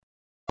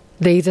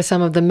These are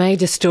some of the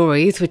major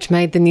stories which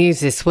made the news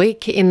this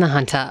week in The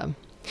Hunter.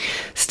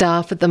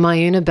 Staff at the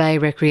Myuna Bay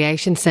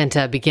Recreation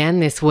Centre began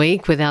this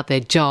week without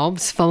their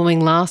jobs following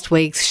last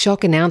week's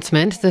shock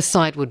announcement the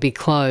site would be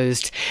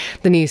closed.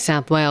 The New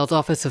South Wales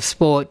Office of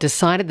Sport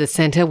decided the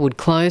centre would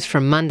close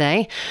from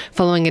Monday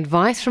following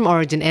advice from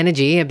Origin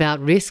Energy about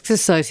risks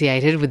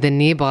associated with the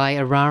nearby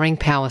Eraring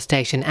Power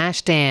Station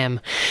ash dam.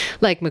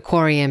 Lake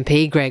Macquarie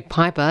MP Greg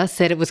Piper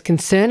said it was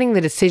concerning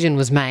the decision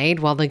was made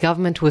while the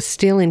government was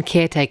still in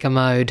caretaker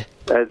mode.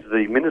 As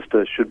the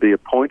minister should be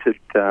appointed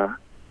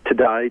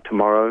today,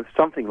 tomorrow,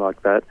 something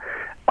like that,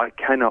 I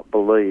cannot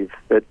believe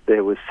that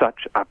there was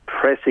such a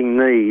pressing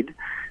need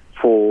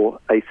for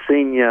a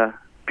senior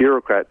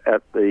bureaucrat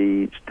at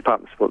the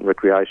Department of Sport and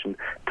Recreation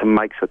to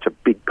make such a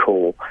big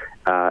call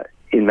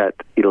in that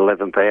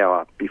 11th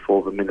hour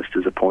before the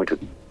minister's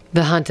appointed.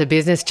 The Hunter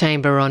Business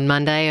Chamber on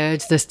Monday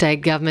urged the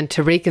state government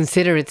to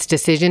reconsider its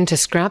decision to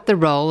scrap the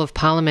role of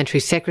Parliamentary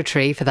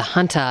Secretary for the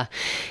Hunter.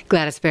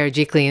 Gladys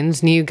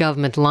Berejiklian's new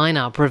government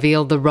lineup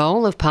revealed the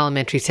role of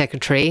Parliamentary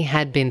Secretary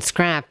had been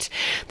scrapped.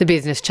 The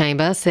Business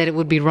Chamber said it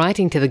would be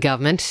writing to the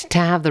government to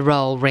have the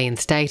role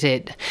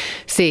reinstated.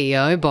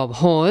 CEO Bob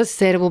Hawes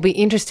said it will be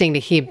interesting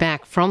to hear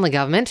back from the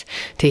government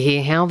to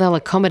hear how they'll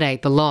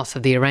accommodate the loss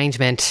of the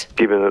arrangement.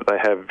 Given that they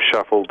have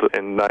shuffled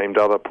and named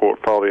other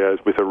portfolios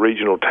with a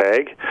regional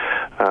tag,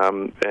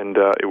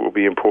 it will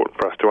be important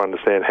for us to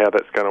understand how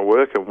that's going to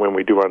work, and when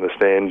we do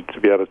understand, to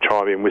be able to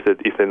chime in with it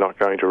if they're not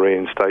going to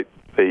reinstate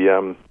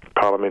the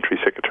parliamentary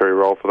secretary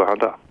role for the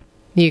Hunter.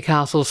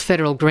 Newcastle's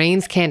federal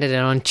Greens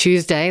candidate on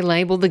Tuesday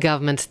labelled the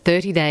government's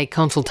 30-day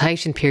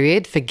consultation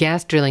period for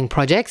gas drilling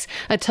projects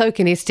a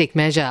tokenistic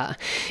measure.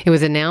 It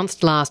was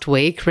announced last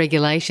week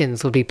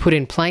regulations would be put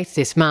in place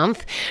this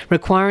month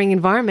requiring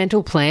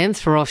environmental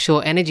plans for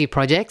offshore energy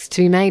projects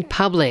to be made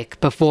public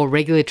before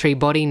regulatory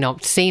body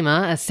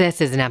NOPSEMA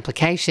assesses an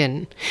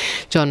application.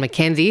 John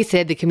McKenzie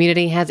said the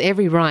community has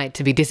every right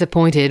to be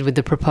disappointed with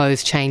the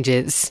proposed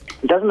changes.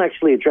 It doesn't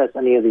actually address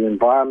any of the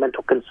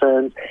environmental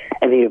concerns,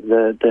 any of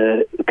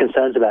the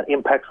concerns about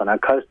impacts on our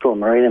coastal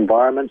and marine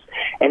environments,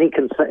 any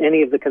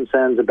of the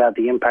concerns about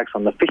the impacts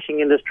on the fishing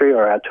industry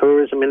or our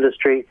tourism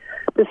industry.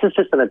 This is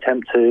just an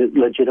attempt to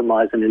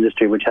legitimise an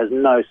industry which has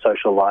no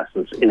social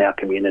licence in our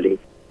community.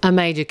 A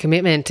major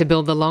commitment to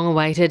build the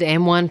long-awaited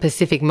M1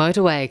 Pacific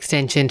motorway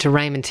extension to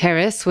Raymond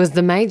Terrace was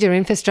the major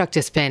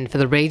infrastructure spend for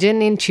the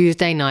region in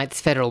Tuesday night's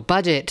federal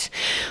budget.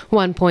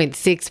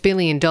 $1.6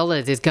 billion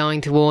is going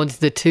towards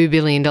the $2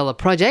 billion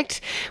project,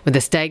 with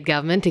the state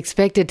government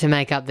expected to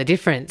make up the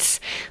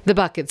difference. The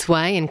Buckets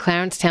Way and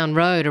Clarencetown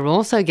Road are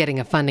also getting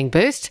a funding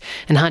boost,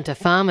 and Hunter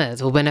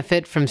farmers will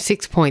benefit from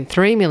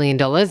 $6.3 million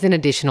in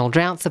additional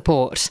drought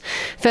support.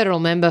 Federal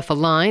member for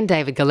Lyne,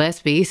 David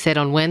Gillespie, said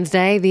on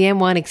Wednesday the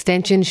M1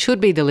 extension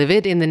should be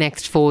delivered in the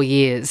next 4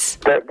 years.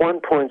 That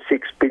 $1.6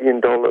 billion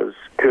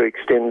to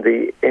extend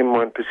the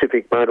M1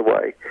 Pacific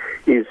motorway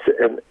is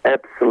an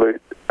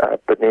absolute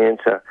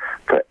bonanza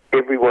for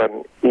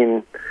everyone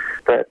in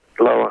that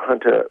Lower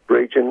Hunter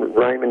region.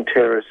 Raymond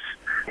Terrace,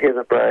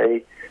 Heather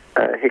Bay,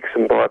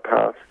 Hexham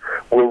Bypass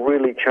will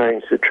really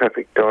change the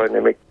traffic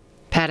dynamic.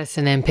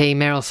 Paterson MP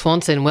Meryl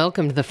Swanson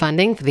welcomed the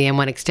funding for the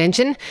M1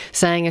 extension,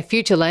 saying a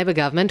future Labor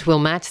government will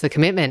match the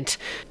commitment.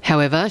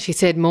 However, she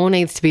said more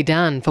needs to be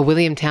done for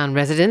Williamtown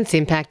residents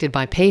impacted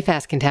by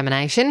PFAS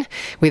contamination,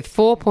 with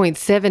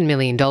 $4.7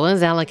 million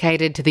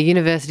allocated to the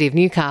University of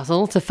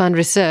Newcastle to fund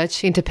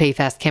research into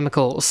PFAS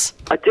chemicals.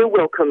 I do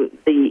welcome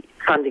the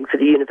funding for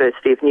the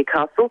University of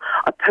Newcastle.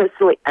 I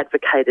personally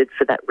advocated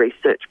for that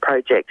research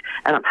project,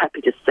 and I'm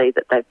happy to see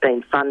that they've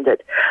been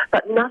funded.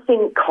 But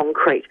nothing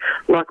concrete,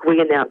 like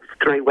we announced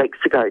 3 weeks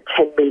ago,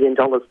 $10 million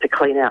to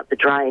clean out the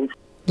drains.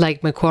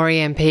 Lake Macquarie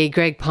MP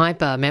Greg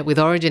Piper met with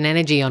Origin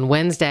Energy on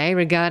Wednesday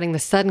regarding the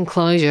sudden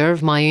closure of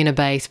Myuna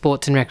Bay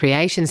Sports and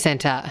Recreation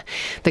Centre.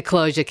 The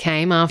closure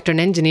came after an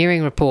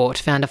engineering report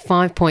found a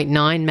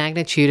 5.9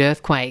 magnitude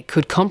earthquake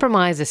could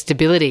compromise the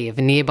stability of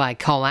a nearby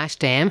coal ash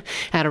dam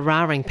at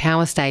Eraring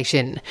Power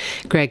Station.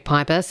 Greg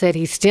Piper said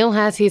he still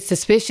has his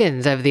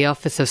suspicions over the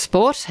Office of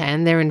Sport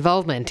and their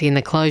involvement in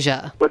the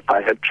closure.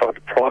 They had tried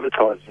to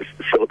privatise this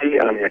facility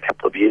only a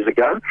couple of years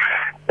ago,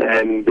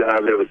 and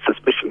there was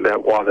suspicion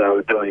about why they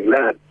were doing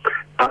that.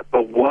 But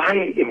the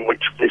way in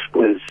which this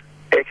was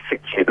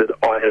executed,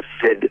 I have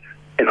said,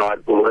 and I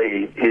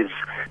believe, is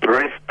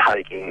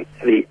breathtaking.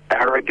 The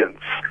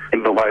arrogance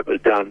in the way it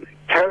was done,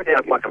 carried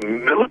out like a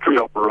military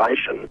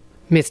operation.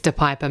 Mr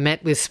Piper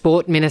met with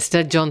Sport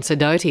Minister John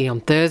Sidoti on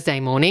Thursday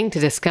morning to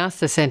discuss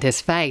the centre's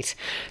fate.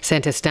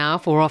 Centre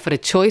staff were offered a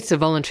choice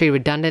of voluntary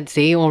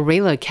redundancy or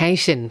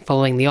relocation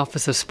following the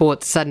Office of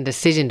Sport's sudden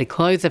decision to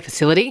close the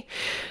facility.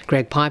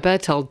 Greg Piper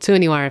told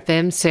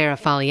 2NURFM's Sarah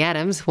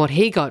Farley-Adams what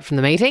he got from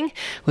the meeting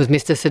was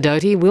Mr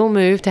Sidoti will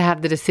move to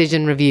have the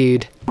decision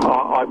reviewed.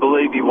 I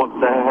believe he wants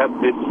to have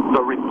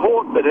the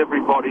report that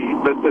everybody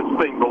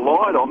that's being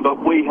relied on,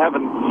 but we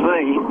haven't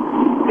seen.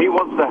 He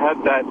wants to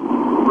have that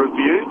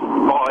reviewed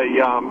by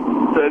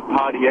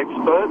third-party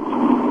experts,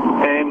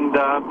 and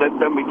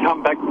then we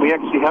come back and we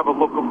actually have a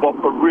look at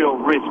what the real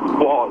risk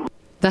was.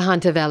 The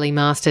Hunter Valley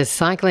Masters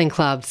Cycling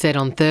Club said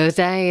on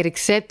Thursday it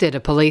accepted a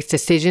police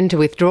decision to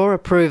withdraw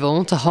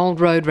approval to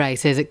hold road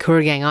races at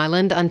Kooragang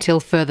Island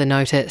until further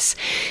notice.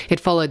 It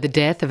followed the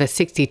death of a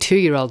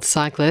 62-year-old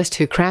cyclist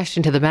who crashed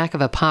into the back of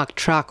a parked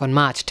truck on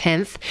March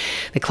 10th.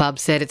 The club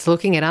said it's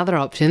looking at other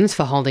options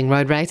for holding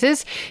road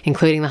races,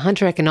 including the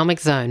Hunter Economic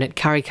Zone at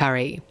Kurri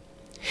Kurri.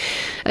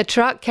 A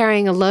truck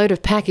carrying a load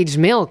of packaged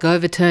milk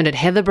overturned at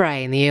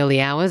Heatherbrae in the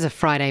early hours of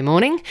Friday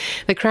morning.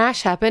 The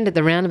crash happened at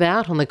the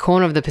roundabout on the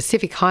corner of the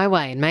Pacific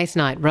Highway and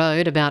Masonite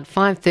Road about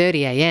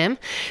 5:30am.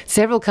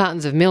 Several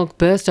cartons of milk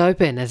burst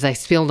open as they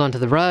spilled onto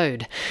the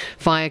road.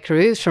 Fire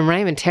crews from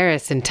Raymond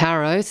Terrace and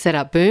Taro set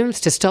up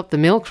booms to stop the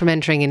milk from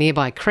entering a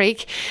nearby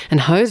creek and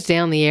hosed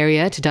down the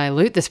area to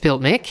dilute the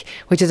spilt milk,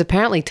 which is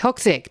apparently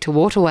toxic to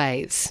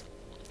waterways.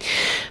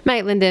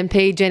 Maitland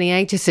MP Jenny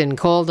Aitchison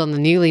called on the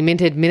newly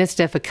minted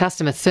Minister for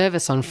Customer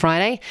Service on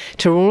Friday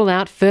to rule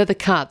out further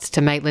cuts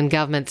to Maitland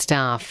government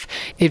staff.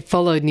 It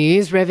followed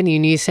news Revenue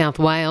New South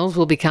Wales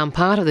will become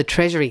part of the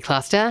Treasury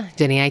cluster.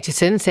 Jenny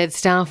Aitchison said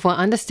staff were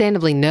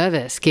understandably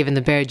nervous given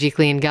the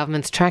Berejiklian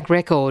government's track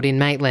record in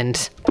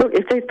Maitland. Look,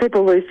 if these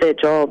people lose their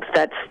jobs,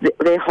 that's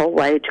their whole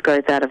wage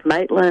goes out of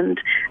Maitland.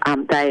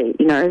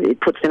 It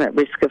puts them at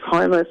risk of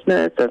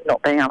homelessness, of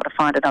not being able to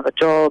find another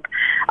job.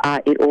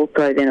 It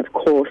also then, of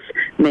course,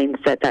 means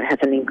that has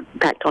an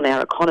impact on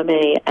our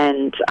economy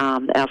and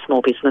our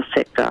small business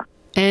sector.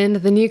 And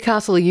the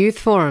Newcastle Youth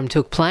Forum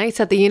took place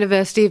at the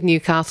University of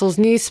Newcastle's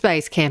New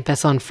Space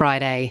campus on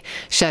Friday.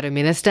 Shadow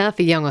Minister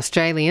for Young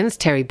Australians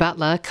Terry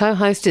Butler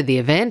co-hosted the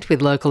event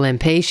with local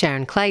MP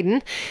Sharon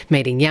Clayton,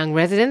 meeting young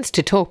residents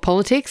to talk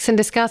politics and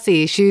discuss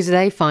the issues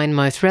they find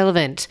most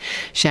relevant.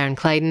 Sharon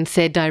Clayton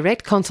said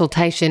direct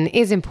consultation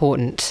is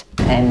important.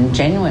 And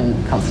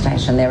genuine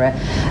consultation. There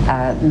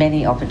are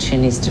many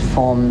opportunities to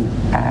form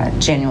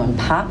genuine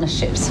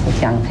partnerships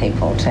with young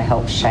people to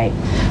help shape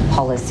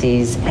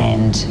policies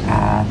and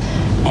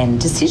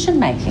decision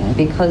making,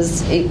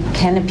 because it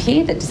can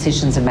appear that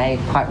decisions are made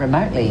quite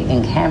remotely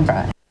in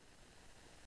Canberra.